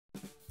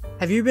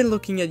Have you been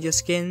looking at your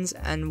skins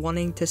and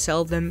wanting to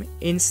sell them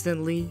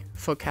instantly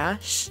for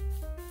cash?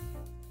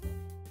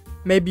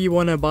 Maybe you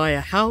want to buy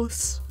a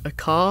house, a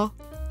car,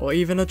 or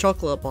even a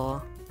chocolate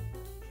bar.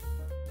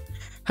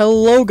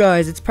 Hello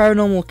guys, it's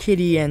Paranormal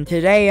Kitty, and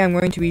today I'm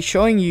going to be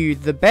showing you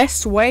the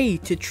best way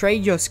to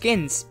trade your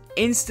skins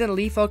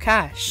instantly for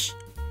cash.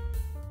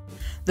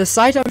 The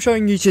site I'm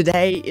showing you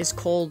today is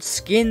called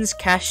Skins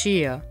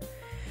Cashier.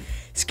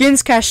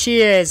 Skins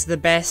Cashier is the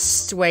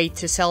best way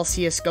to sell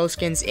CSGO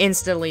skins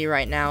instantly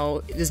right now.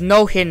 There's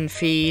no hidden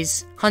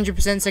fees,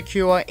 100%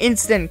 secure,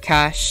 instant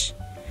cash.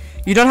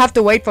 You don't have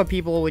to wait for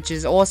people, which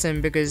is awesome,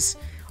 because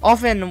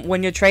often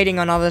when you're trading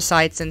on other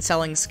sites and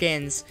selling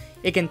skins,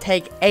 it can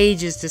take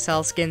ages to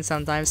sell skins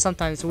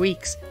sometimes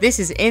weeks. This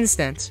is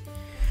instant.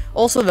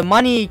 Also, the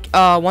money,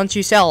 once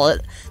you sell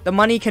it, the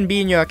money can be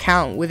in your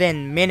account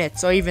within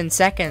minutes or even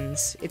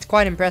seconds. It's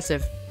quite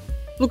impressive.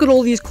 Look at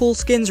all these cool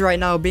skins right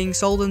now being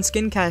sold in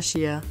Skin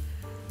Cashier.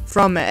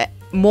 From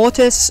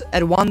Mortis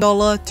at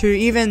 $1 to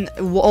even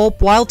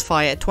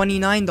Wildfire at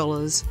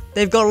 $29.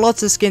 They've got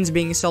lots of skins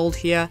being sold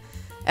here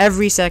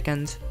every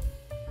second.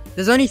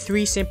 There's only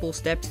 3 simple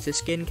steps to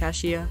Skin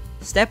Cashier.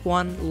 Step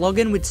 1, log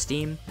in with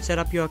Steam, set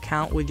up your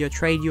account with your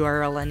trade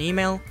URL and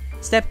email.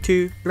 Step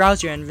 2,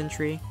 browse your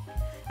inventory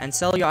and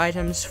sell your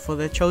items for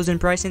the chosen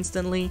price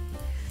instantly.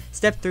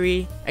 Step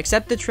 3,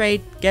 accept the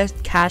trade, get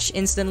cash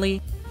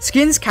instantly.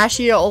 Skins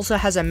Cashier also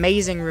has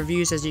amazing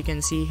reviews, as you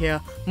can see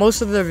here.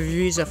 Most of the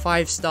reviews are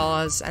 5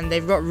 stars and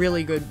they've got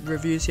really good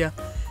reviews here.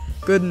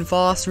 Good and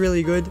fast,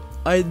 really good.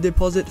 I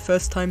deposit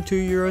first time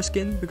 €2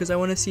 skin because I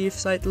want to see if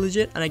site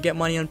legit, and I get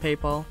money on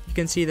PayPal. You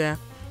can see there.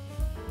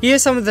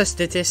 Here's some of the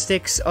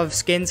statistics of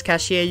Skins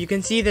Cashier. You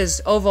can see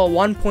there's over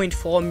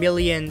 1.4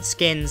 million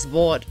skins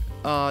bought.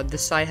 The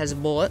site has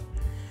bought.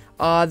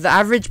 The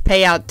average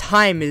payout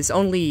time is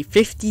only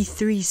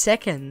 53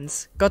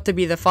 seconds. Got to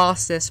be the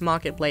fastest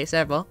marketplace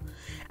ever.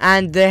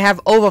 And they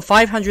have over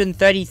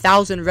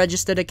 530,000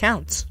 registered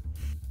accounts.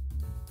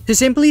 To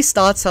simply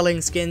start selling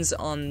skins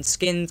on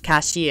Skin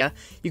Cashier,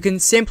 you can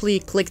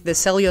simply click the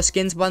Sell Your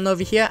Skins button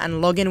over here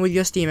and log in with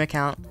your Steam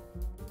account.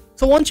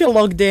 So once you're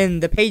logged in,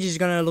 the page is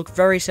going to look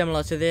very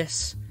similar to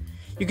this.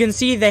 You can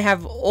see they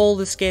have all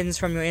the skins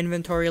from your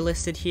inventory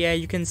listed here.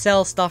 You can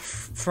sell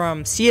stuff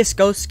from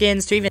CSGO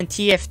skins to even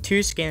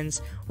TF2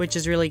 skins, which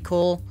is really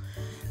cool.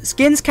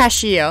 Skins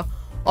Cashier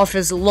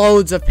offers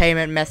loads of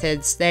payment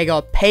methods. They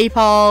got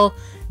PayPal,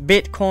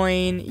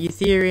 Bitcoin,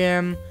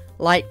 Ethereum,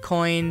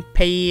 Litecoin,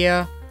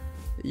 Payeer,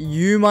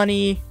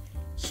 Umoney,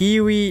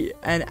 Kiwi,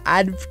 and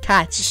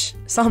AdCatch.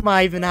 Some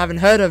I even haven't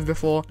heard of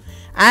before.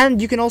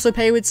 And you can also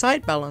pay with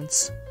site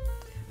balance.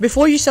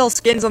 Before you sell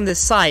skins on this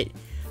site,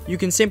 you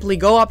can simply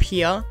go up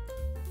here,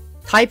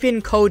 type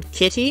in code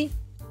KITTY,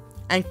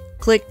 and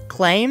click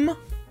claim,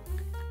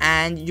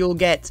 and you'll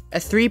get a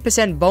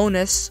 3%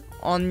 bonus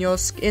on your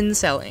skin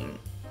selling.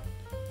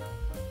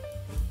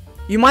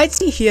 You might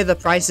see here the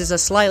prices are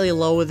slightly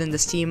lower than the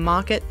Steam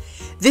market.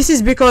 This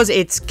is because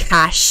it's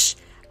cash.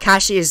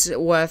 Cash is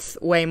worth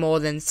way more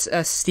than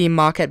a Steam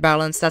market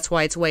balance. That's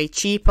why it's way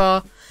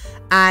cheaper.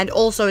 And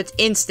also it's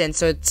instant,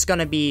 so it's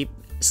gonna be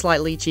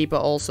slightly cheaper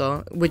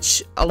also,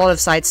 which a lot of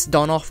sites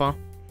don't offer.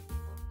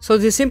 So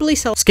to simply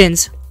sell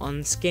skins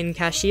on Skin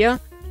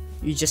Cashier,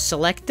 you just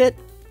select it,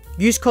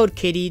 use code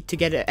KITTY to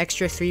get an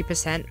extra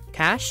 3%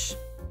 cash,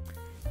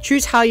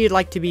 choose how you'd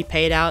like to be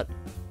paid out,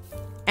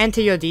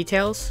 enter your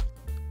details,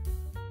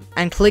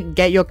 and click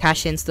get your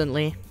cash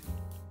instantly.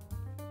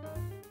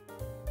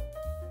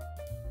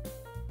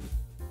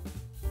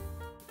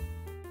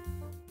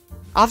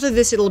 After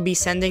this, it'll be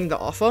sending the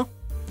offer.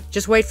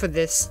 Just wait for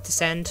this to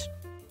send.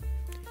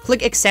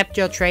 Click accept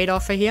your trade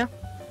offer here.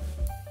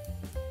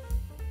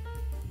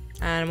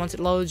 And once it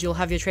loads, you'll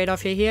have your trade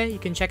offer here. You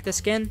can check the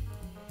skin.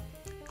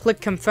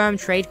 Click confirm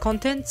trade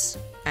contents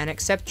and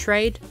accept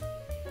trade.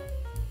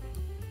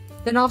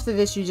 Then after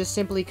this, you just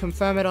simply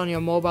confirm it on your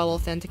mobile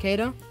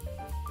authenticator.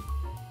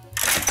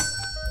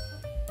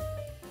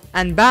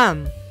 And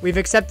bam! We've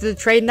accepted the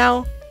trade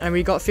now, and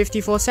we got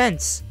 54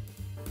 cents.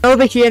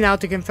 Over here now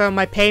to confirm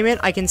my payment,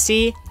 I can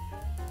see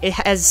it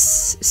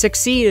has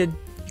succeeded.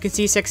 You can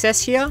see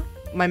success here.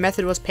 My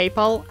method was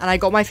PayPal, and I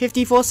got my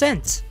 54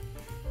 cents.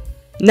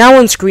 Now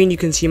on screen you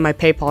can see my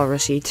PayPal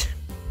receipt.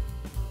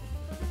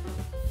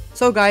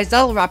 So guys,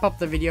 that'll wrap up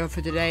the video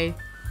for today.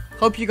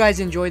 Hope you guys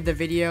enjoyed the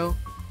video.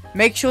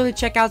 Make sure to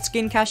check out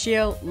Skin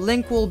Cashier,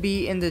 link will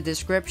be in the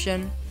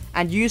description.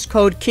 And use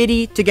code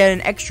KITTY to get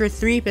an extra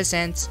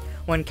 3%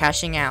 when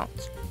cashing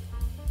out.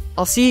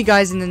 I'll see you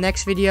guys in the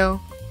next video.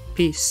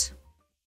 Peace.